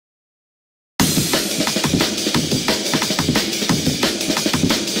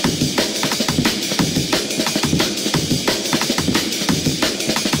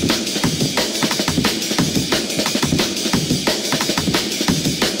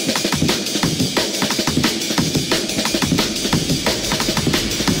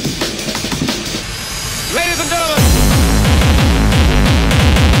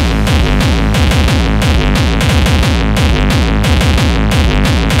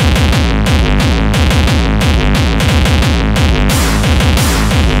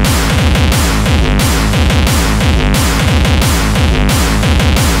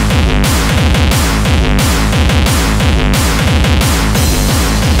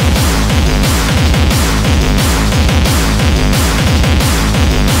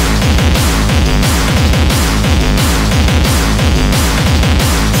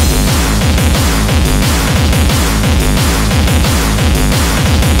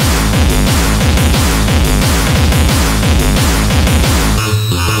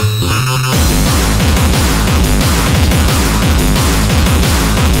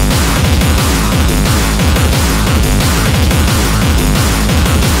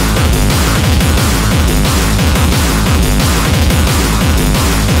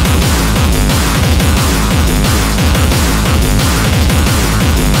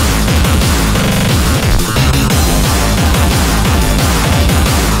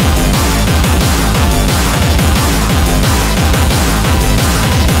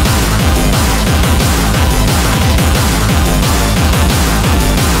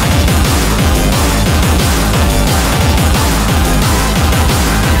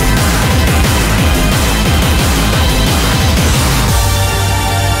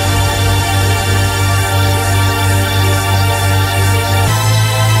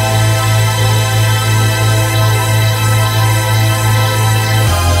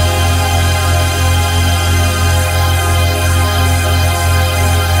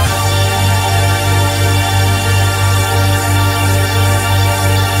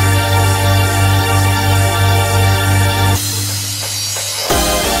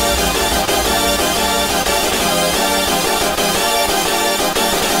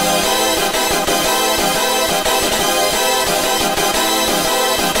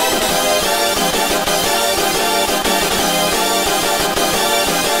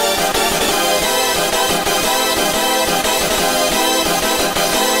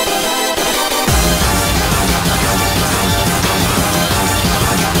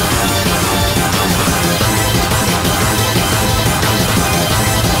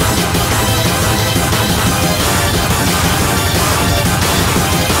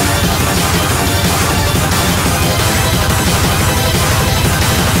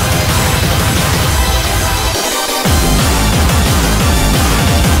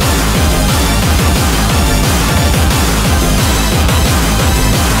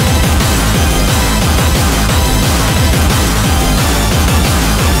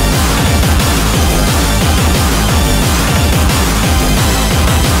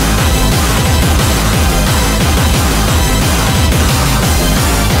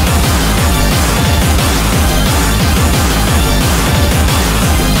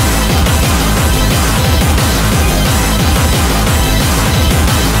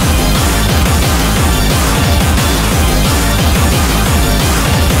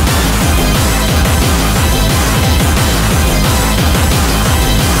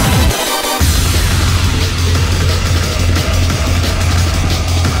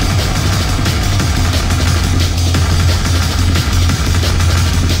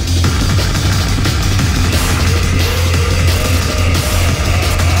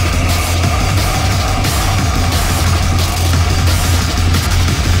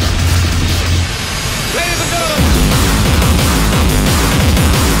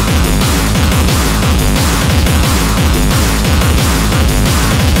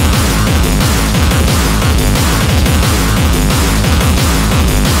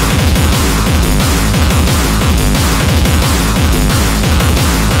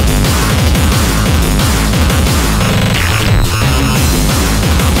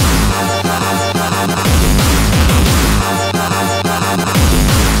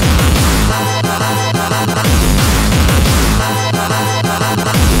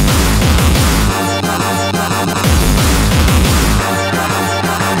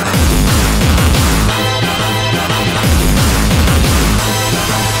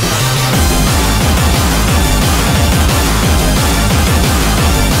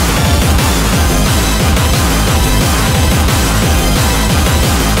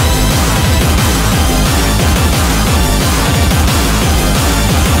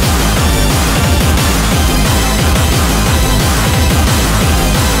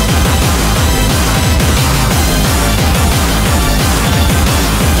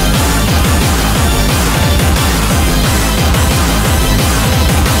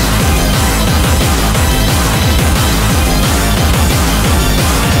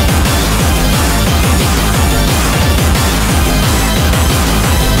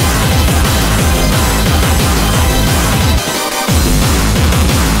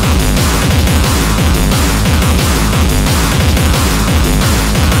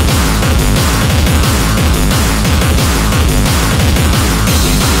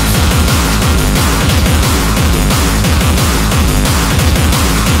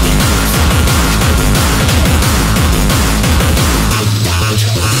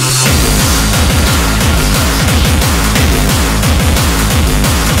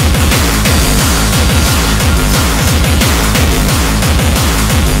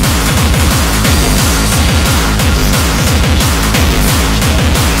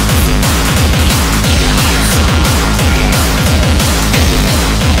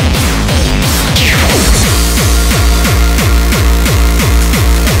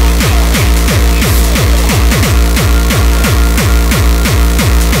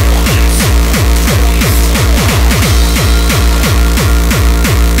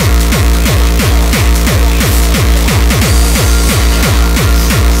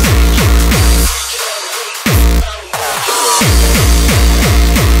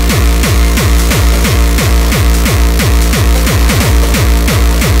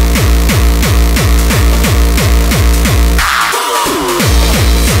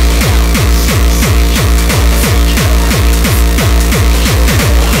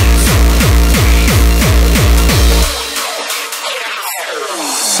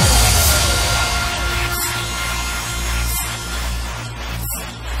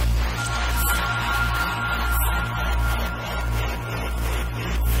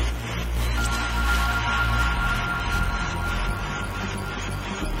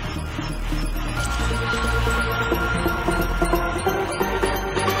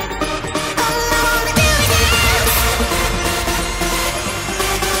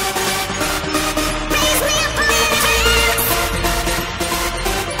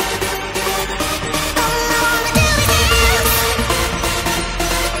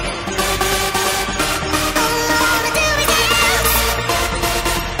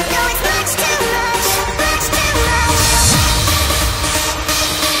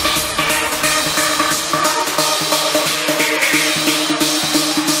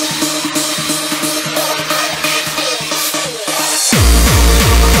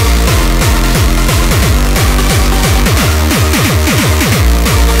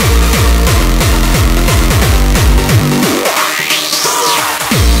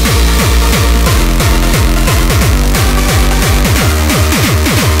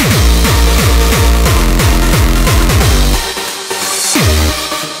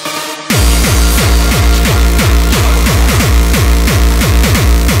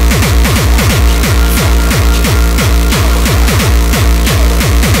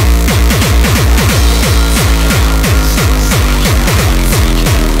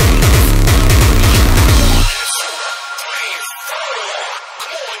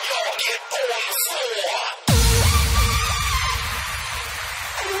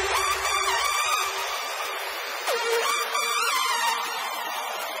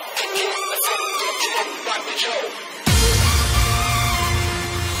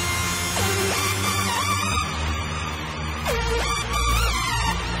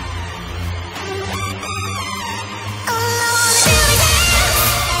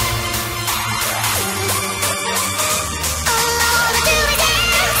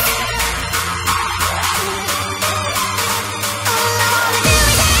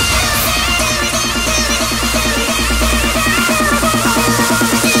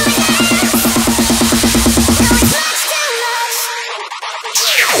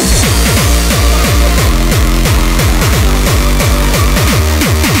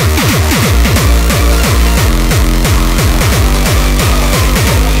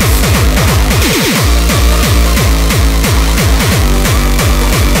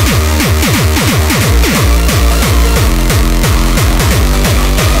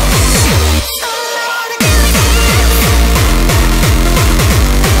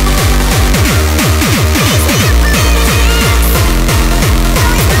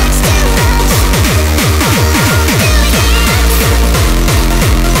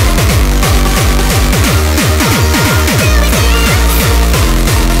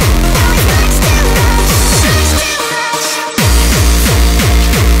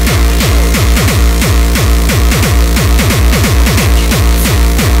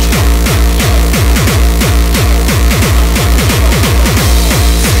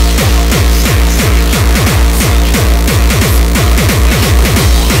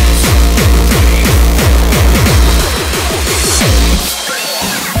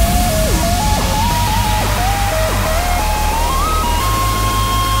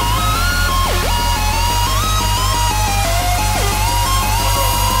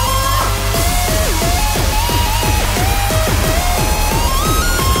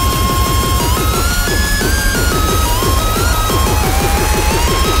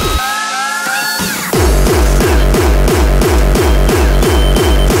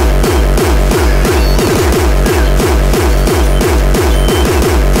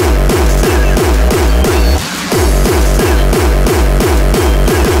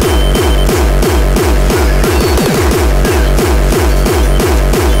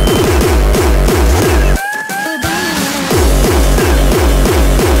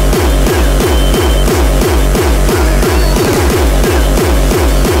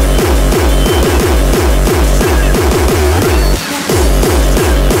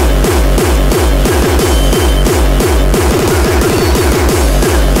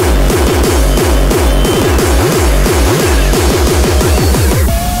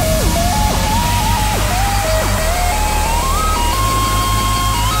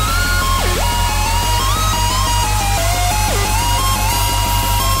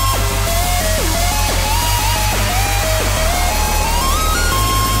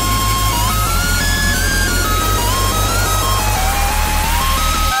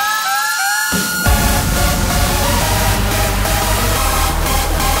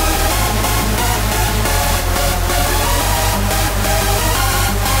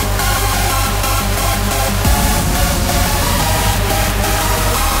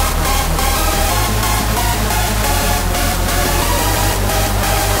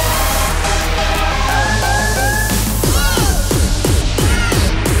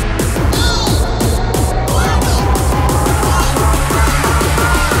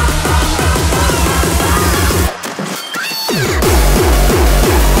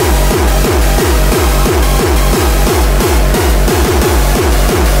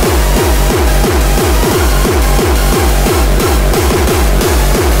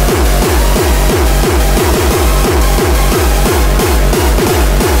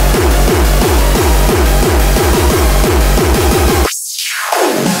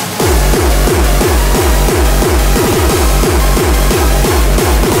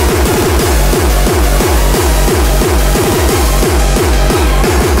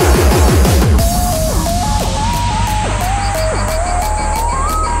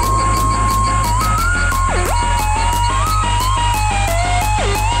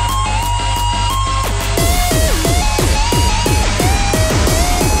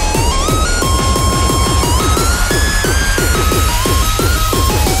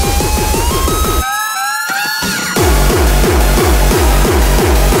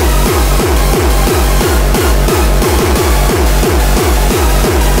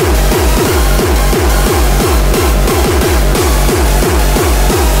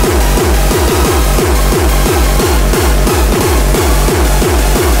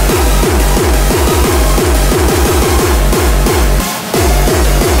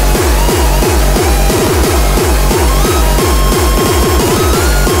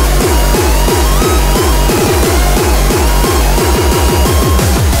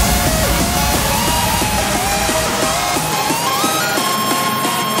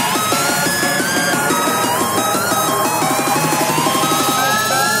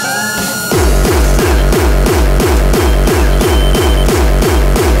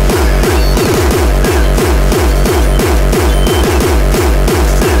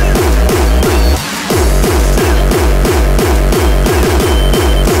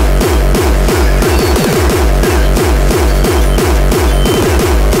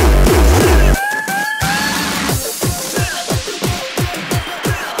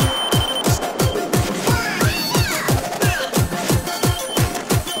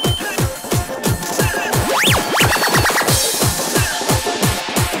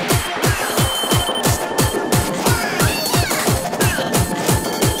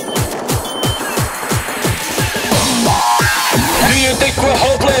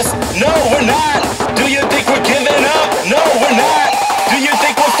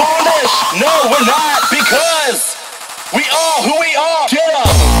because we are who we are. Get up.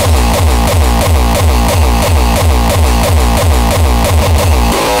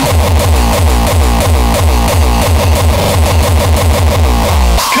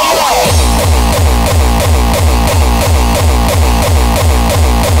 Come on.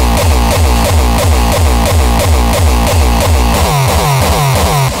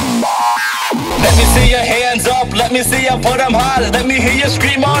 Let me see your hands up, let me see you put them high. Let me hear you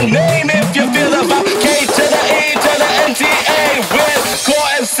scream our name if you feel the vibe. K to the E to the NTA with Core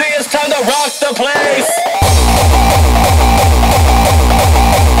MC, it's time to rock the place.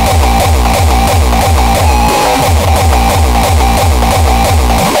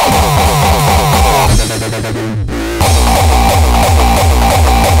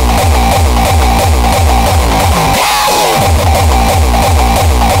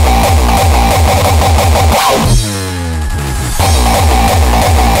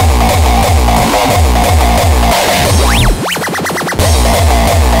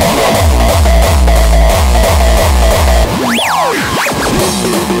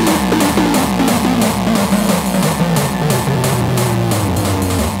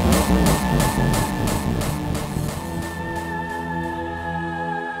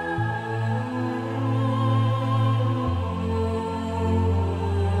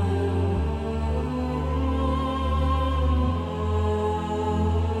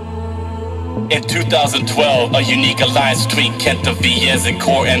 In 2012, a unique alliance between kenta-v.ez and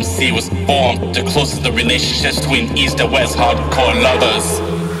Core MC was formed to close the relationships between East and West hardcore lovers.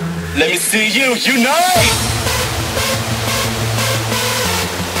 Let me see you unite!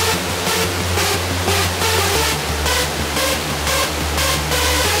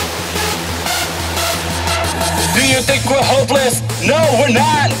 Do you think we're hopeless? No, we're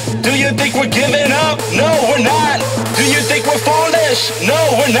not. Do you think we're giving up? No, we're not. Do you think we're foolish?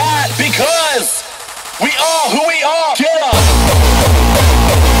 No, we're not. Because we are who we are. Get up.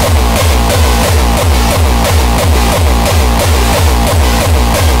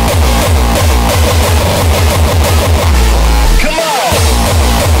 Come on.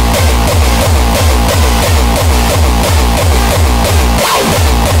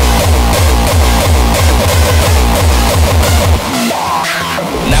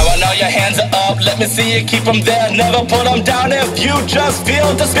 Now I know your hands are up, let me see you keep them there. Never put them down if you just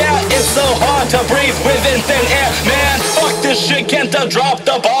feel despair. It's so hard to breathe within thin air. Man, fuck this shit, can't drop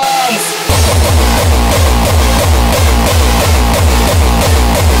the bombs.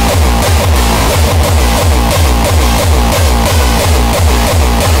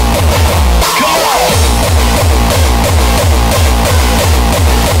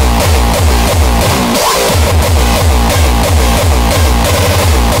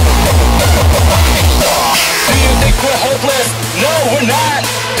 No, we're not.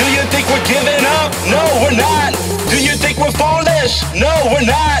 Do you think we're giving up? No, we're not. Do you think we're foolish? No, we're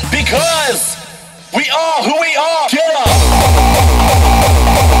not. Because we are who we are. Get up.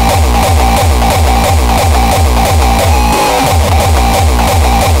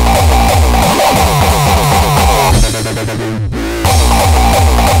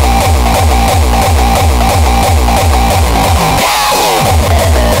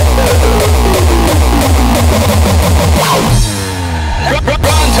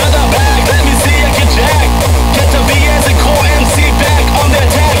 Run to the back, let me see you get jacked. Kenta-v.ez and Core MC back on the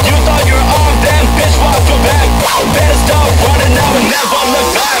attack. You thought you were on, then bitch, watch your back.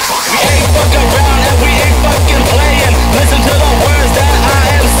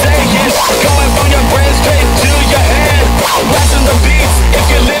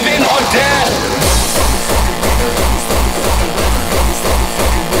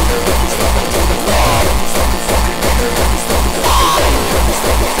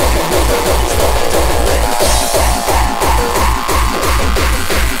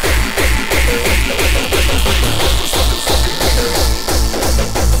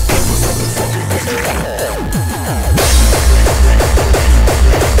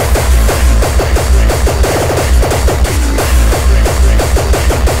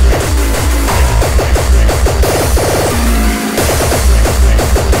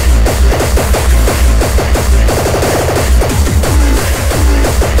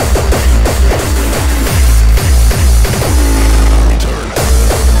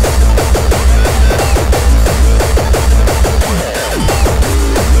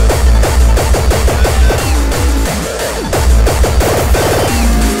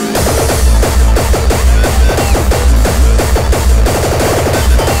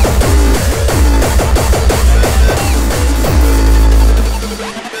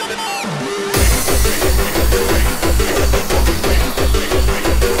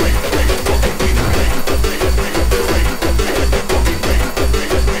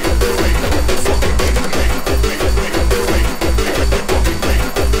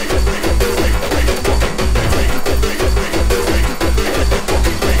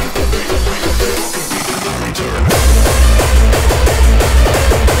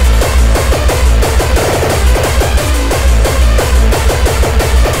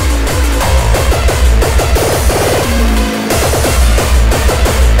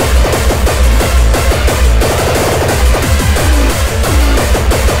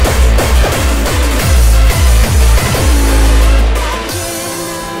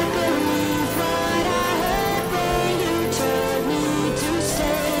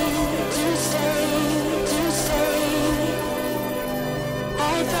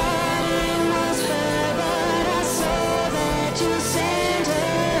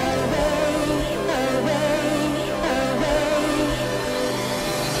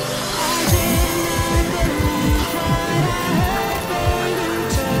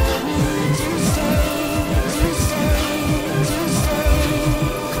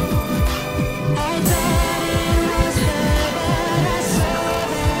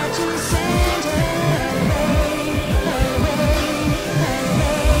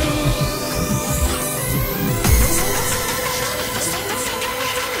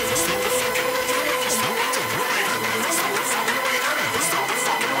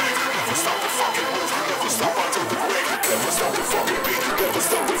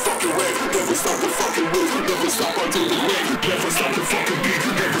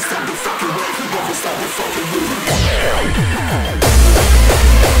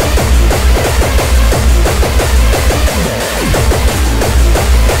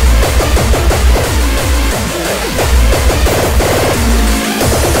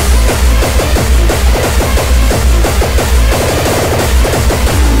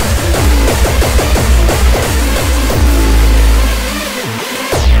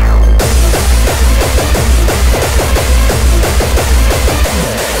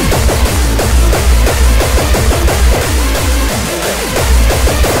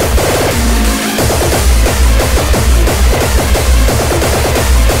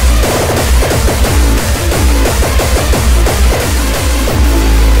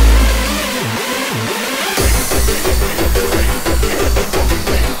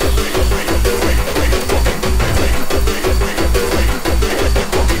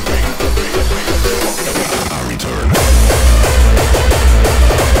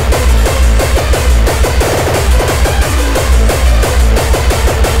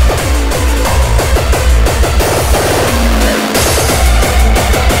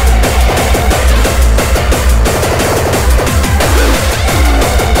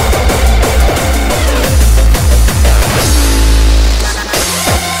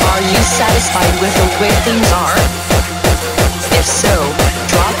 satisfied with the way things are? If so,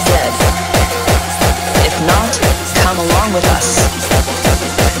 drop dead. If not, come along with us.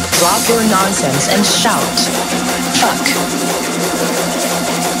 Drop your nonsense and shout, fuck.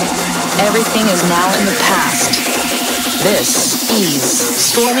 Everything is now in the past. This is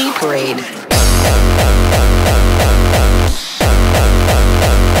Stormy Parade.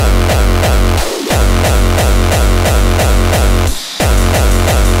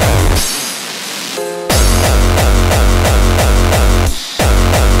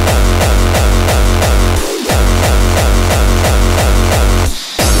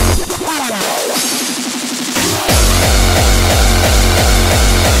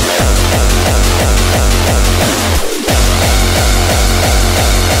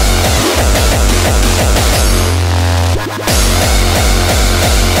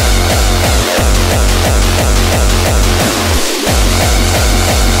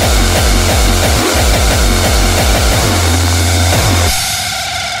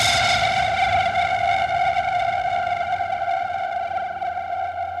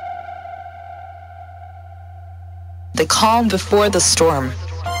 The calm before the storm.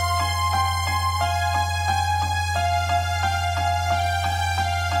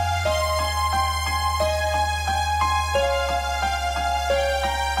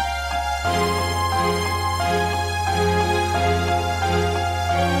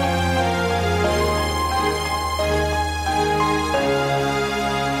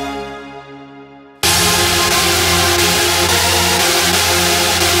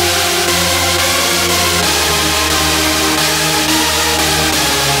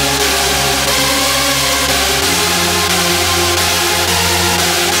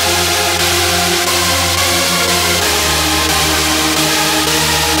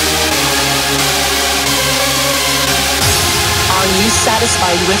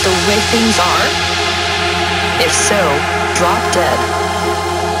 Satisfied with the way things are? If so, drop dead.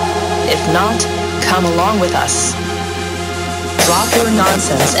 If not, come along with us. Drop your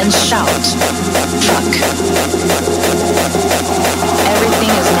nonsense and shout, fuck.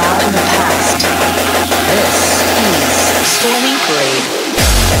 Everything is now in the past. This is Stormy Parade.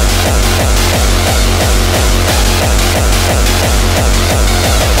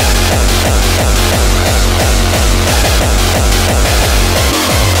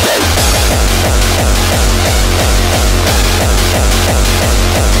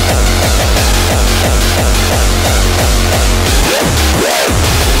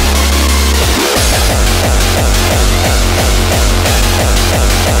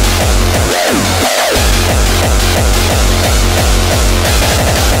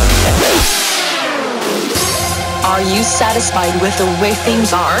 Are you satisfied with the way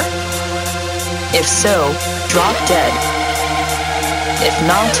things are? If so, drop dead. If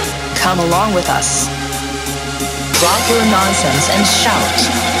not, come along with us. Drop your nonsense and shout,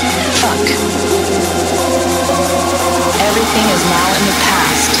 fuck. Everything is now in the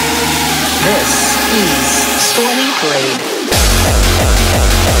past. This is Stormy Parade.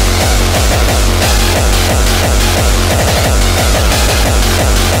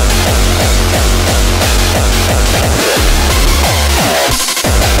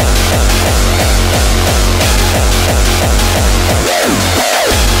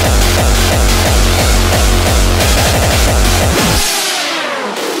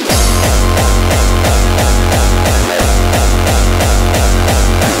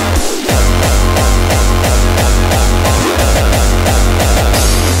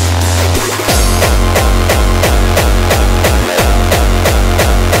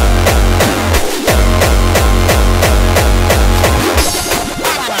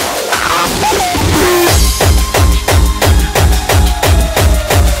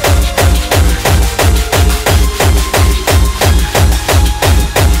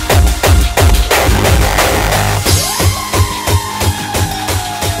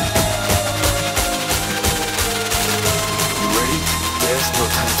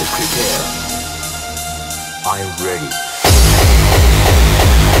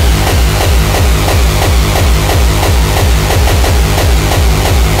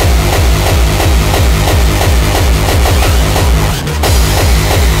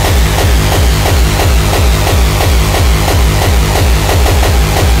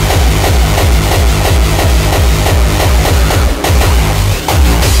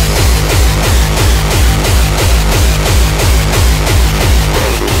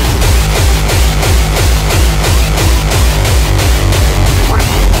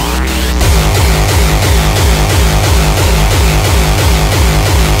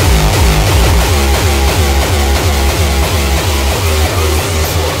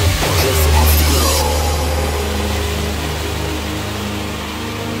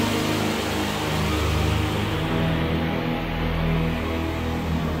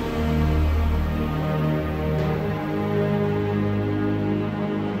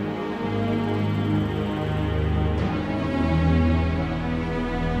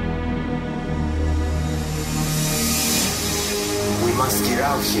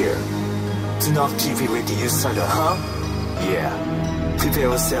 out here. Do not keep it with the saga, huh? Yeah. Prepare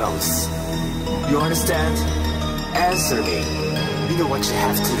yourselves. You understand? Answer me. You know what you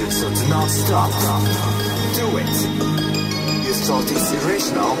have to do, so do not stop. Do it. You thought it's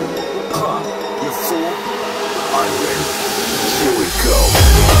irrational? Huh? You fool. Are you ready? Here we go.